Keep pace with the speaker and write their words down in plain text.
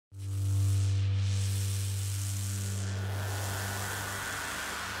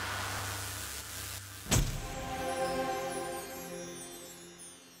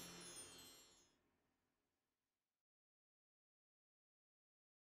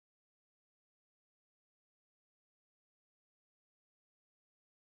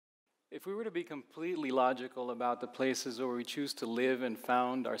If we were to be completely logical about the places where we choose to live and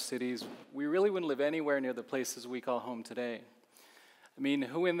found our cities, we really wouldn't live anywhere near the places we call home today. I mean,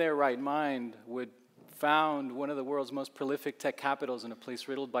 who in their right mind would found one of the world's most prolific tech capitals in a place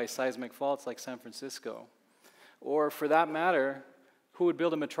riddled by seismic faults like San Francisco? Or for that matter, who would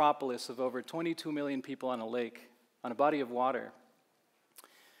build a metropolis of over 22 million people on a lake, on a body of water?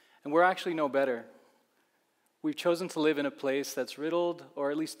 And we're actually no better. We've chosen to live in a place that's riddled,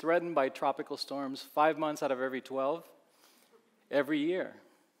 or at least threatened by tropical storms 5 months out of every 12, every year.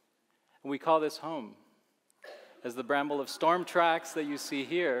 And we call this home. As the bramble of storm tracks that you see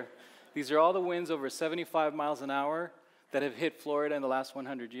here, these are all the winds over 75 miles an hour that have hit Florida in the last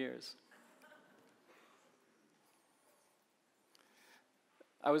 100 years.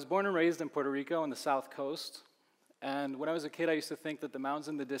 I was born and raised in Puerto Rico on the South Coast, and when I was a kid, I used to think that the mountains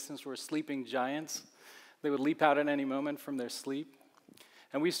in the distance were sleeping giants. They would leap out at any moment from their sleep.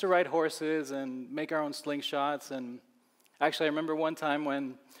 And we used to ride horses and make our own slingshots. And actually, I remember one time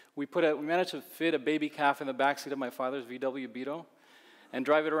when we managed to fit a baby calf in the backseat of my father's VW Beetle and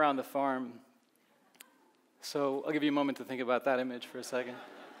drive it around the farm. So I'll give you a moment to think about that image for a second.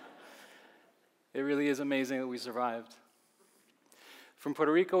 It really is amazing that we survived. From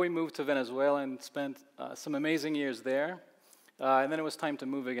Puerto Rico, we moved to Venezuela and spent some amazing years there. And then it was time to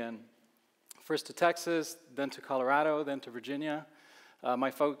move again. First to Texas, then to Colorado, then to Virginia. My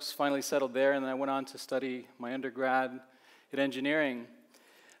folks finally settled there, and then I went on to study my undergrad in engineering.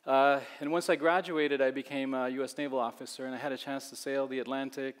 And once I graduated, I became a U.S. naval officer, and I had a chance to sail the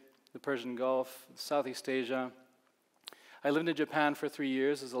Atlantic, the Persian Gulf, Southeast Asia. I lived in Japan for 3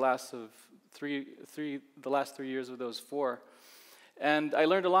 years, as the last 3 years of those 4. And I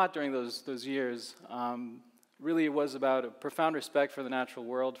learned a lot during those years. Really, it was about a profound respect for the natural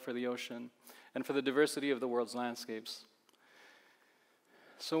world, for the ocean, and for the diversity of the world's landscapes.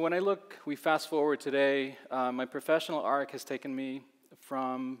 So when we fast forward today, my professional arc has taken me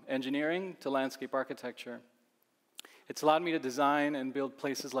from engineering to landscape architecture. It's allowed me to design and build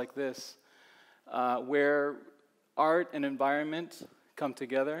places like this, where art and environment come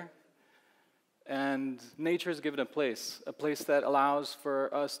together, and nature is given a place that allows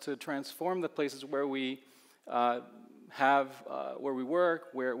for us to transform the places where we where we work,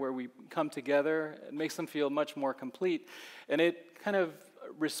 where we come together. It makes them feel much more complete. And it kind of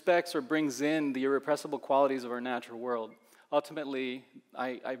respects or brings in the irrepressible qualities of our natural world. Ultimately,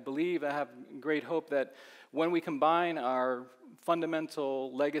 I believe, I have great hope that when we combine our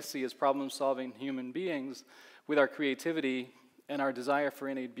fundamental legacy as problem-solving human beings with our creativity and our desire for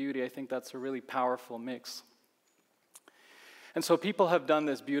innate beauty, I think that's a really powerful mix. And so people have done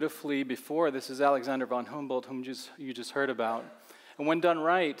this beautifully before. This is Alexander von Humboldt, whom you just heard about. And when done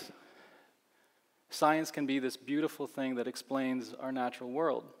right, science can be this beautiful thing that explains our natural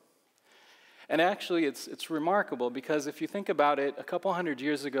world. And actually, it's remarkable, because if you think about it, a couple hundred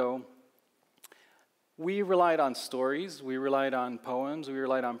years ago, we relied on stories, we relied on poems, we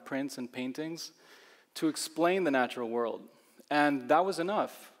relied on prints and paintings to explain the natural world. And that was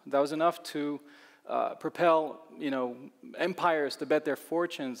enough. That was enough to propel, empires to bet their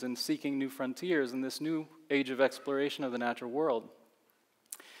fortunes in seeking new frontiers in this new age of exploration of the natural world.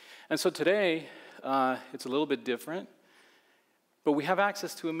 And so today, it's a little bit different, but we have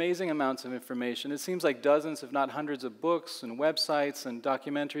access to amazing amounts of information. It seems like dozens, if not hundreds, of books and websites and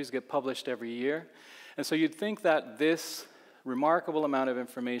documentaries get published every year. And so you'd think that this remarkable amount of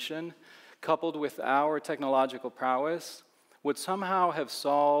information, coupled with our technological prowess, would somehow have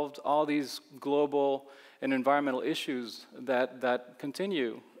solved all these global and environmental issues that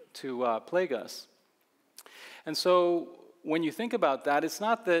continue to plague us. And so when you think about that, it's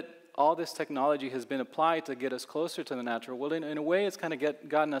not that all this technology has been applied to get us closer to the natural world. In a way, it's kind of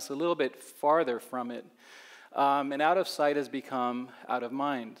gotten us a little bit farther from it. And out of sight has become out of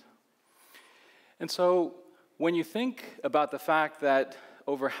mind. And so when you think about the fact that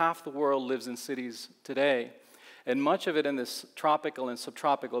over half the world lives in cities today, and much of it in this tropical and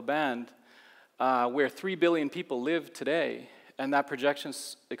subtropical band, where 3 billion people live today, and that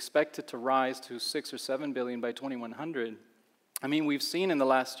projection's expected to rise to 6 or 7 billion by 2100. I mean, we've seen in the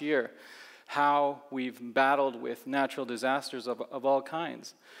last year how we've battled with natural disasters of all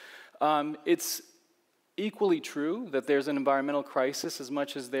kinds. It's equally true that there's an environmental crisis as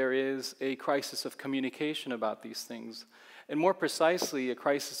much as there is a crisis of communication about these things, and more precisely, a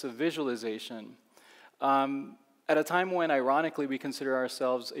crisis of visualization. At a time when, ironically, we consider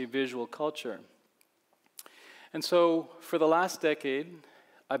ourselves a visual culture. And so, for the last decade,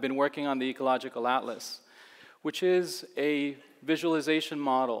 I've been working on the Ecological Atlas, which is a visualization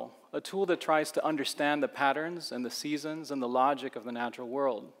model, a tool that tries to understand the patterns and the seasons and the logic of the natural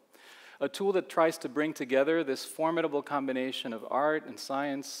world. a tool that tries to bring together this formidable combination of art and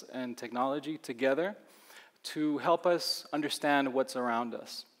science and technology together to help us understand what's around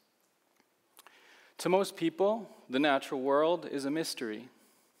us. To most people, the natural world is a mystery.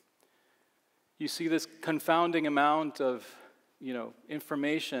 You see this confounding amount of,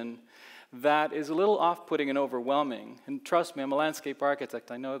 information that is a little off-putting and overwhelming. And trust me, I'm a landscape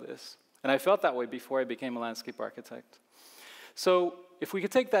architect, I know this. And I felt that way before I became a landscape architect. So if we could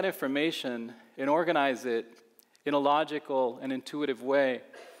take that information and organize it in a logical and intuitive way,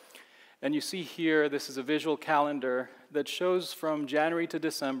 and you see here, this is a visual calendar that shows from January to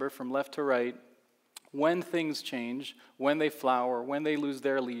December, from left to right, when things change, when they flower, when they lose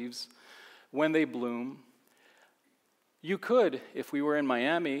their leaves, when they bloom. You could, if we were in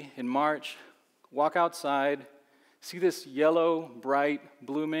Miami in March, walk outside, see this yellow, bright,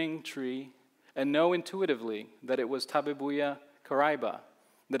 blooming tree, and know intuitively that it was Tabebuia caraiba,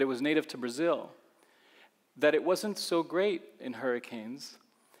 that it was native to Brazil, that it wasn't so great in hurricanes.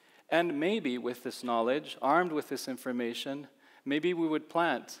 And maybe with this knowledge, armed with this information, maybe we would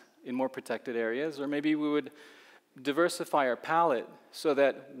plant in more protected areas, or maybe we would diversify our palette so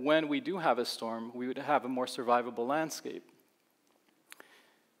that when we do have a storm, we would have a more survivable landscape.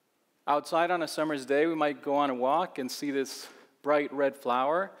 Outside on a summer's day, we might go on a walk and see this bright red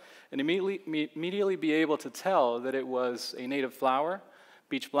flower and immediately be able to tell that it was a native flower,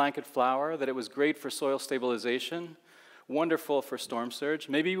 beach blanket flower, that it was great for soil stabilization, wonderful for storm surge.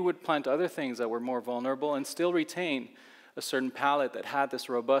 Maybe we would plant other things that were more vulnerable and still retain a certain palette that had this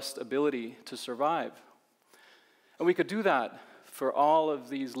robust ability to survive. And we could do that for all of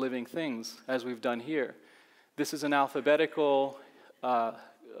these living things, as we've done here. This is an alphabetical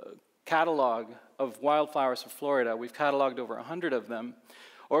catalog of wildflowers for Florida. We've cataloged over 100 of them,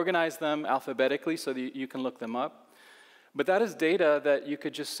 organized them alphabetically so that you can look them up. But that is data that you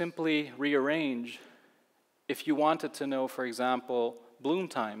could just simply rearrange if you wanted to know, for example, bloom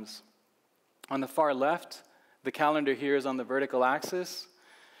times. On the far left, the calendar here is on the vertical axis.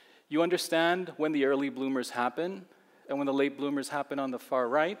 You understand when the early bloomers happen and when the late bloomers happen on the far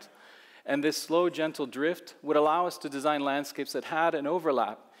right. And this slow, gentle drift would allow us to design landscapes that had an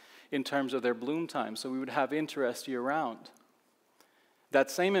overlap in terms of their bloom time, so we would have interest year-round.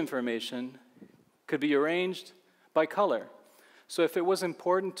 That same information could be arranged by color. So if it was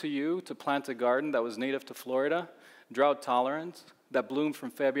important to you to plant a garden that was native to Florida, drought tolerant, that bloomed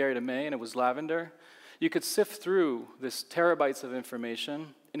from February to May, and it was lavender, you could sift through this terabytes of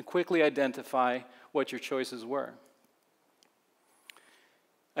information and quickly identify what your choices were.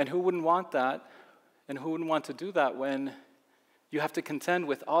 And who wouldn't want that? And who wouldn't want to do that when you have to contend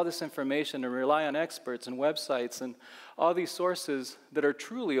with all this information and rely on experts and websites and all these sources that are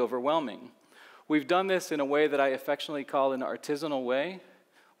truly overwhelming? We've done this in a way that I affectionately call an artisanal way.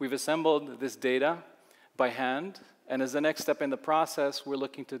 We've assembled this data by hand, and as the next step in the process, we're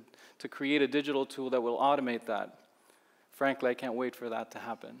looking to create a digital tool that will automate that. Frankly, I can't wait for that to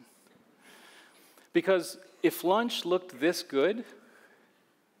happen. Because if lunch looked this good,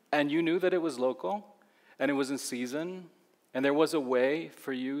 and you knew that it was local, and it was in season, and there was a way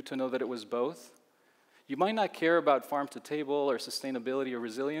for you to know that it was both, you might not care about farm to table or sustainability or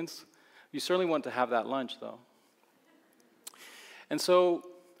resilience. You certainly want to have that lunch, though. And so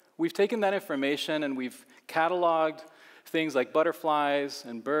we've taken that information and we've cataloged things like butterflies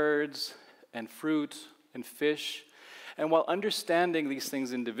and birds and fruit and fish. And while understanding these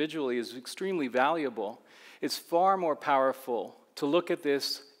things individually is extremely valuable, it's far more powerful to look at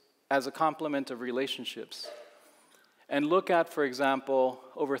this as a complement of relationships. And look at, for example,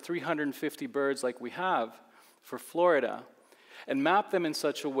 over 350 birds like we have for Florida, and map them in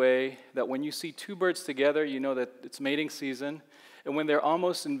such a way that when you see two birds together, you know that it's mating season, and when they're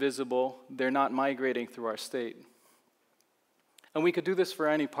almost invisible, they're not migrating through our state. And we could do this for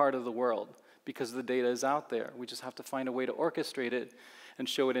any part of the world because the data is out there. We just have to find a way to orchestrate it and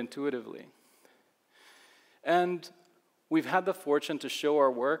show it intuitively. And we've had the fortune to show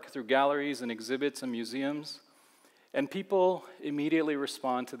our work through galleries and exhibits and museums, and people immediately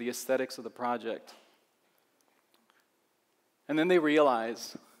respond to the aesthetics of the project. And then they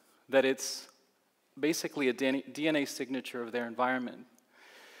realize that it's basically a DNA signature of their environment.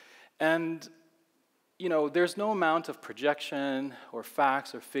 And, there's no amount of projection or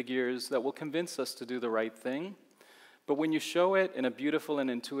facts or figures that will convince us to do the right thing. But when you show it in a beautiful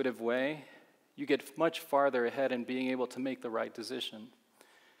and intuitive way, you get much farther ahead in being able to make the right decision.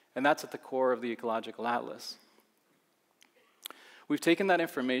 And that's at the core of the Ecological Atlas. We've taken that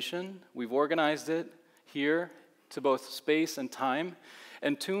information, we've organized it here to both space and time,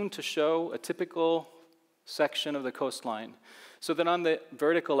 and tuned to show a typical section of the coastline. So then on the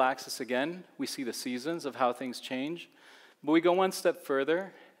vertical axis again, we see the seasons of how things change. But we go one step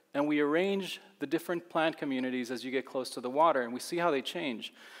further, and we arrange the different plant communities as you get close to the water, and we see how they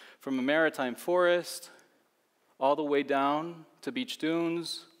change from a maritime forest all the way down to beach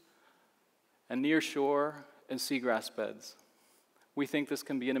dunes and near shore and seagrass beds. We think this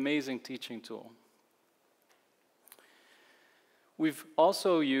can be an amazing teaching tool. We've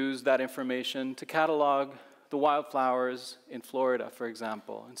also used that information to catalog the wildflowers in Florida, for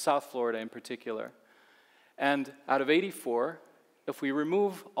example, in South Florida in particular. And out of 84, if we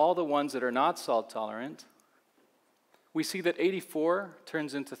remove all the ones that are not salt tolerant, we see that 84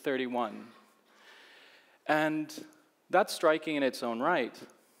 turns into 31. And that's striking in its own right.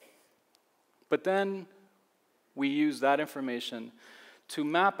 But then we use that information to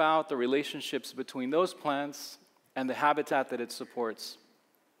map out the relationships between those plants and the habitat that it supports.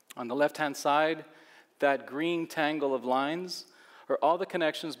 On the left-hand side, that green tangle of lines are all the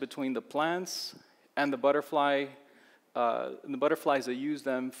connections between the plants and the butterflies that use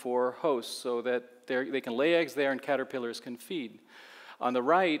them for hosts so that they can lay eggs there and caterpillars can feed. On the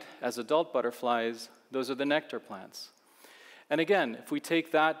right, as adult butterflies, those are the nectar plants. And again, if we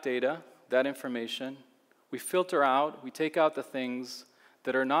take that data, that information, we filter out, we take out the things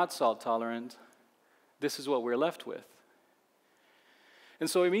that are not salt tolerant, this is what we're left with. And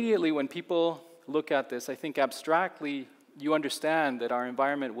so immediately when people look at this, I think abstractly you understand that our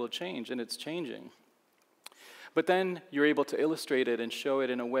environment will change, and it's changing. But then you're able to illustrate it and show it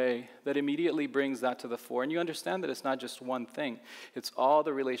in a way that immediately brings that to the fore, and you understand that it's not just one thing, it's all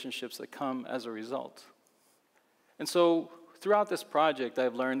the relationships that come as a result. And so throughout this project,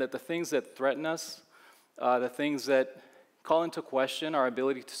 I've learned that the things that threaten us, the things that call into question our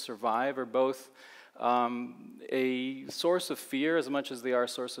ability to survive are both a source of fear as much as they are a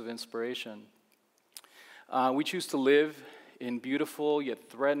source of inspiration. We choose to live in beautiful yet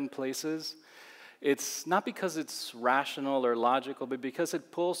threatened places. It's not because it's rational or logical, but because it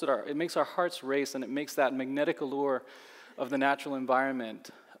makes our hearts race, and it makes that magnetic allure of the natural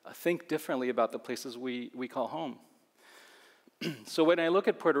environment think differently about the places we call home. So when I look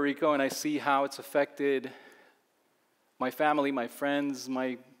at Puerto Rico and I see how it's affected my family, my friends,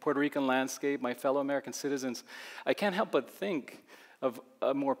 my Puerto Rican landscape, my fellow American citizens, I can't help but think of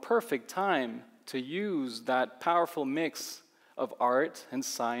a more perfect time to use that powerful mix of art and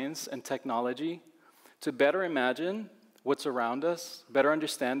science and technology to better imagine what's around us, better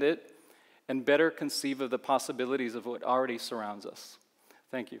understand it, and better conceive of the possibilities of what already surrounds us.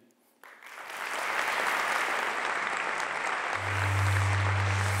 Thank you.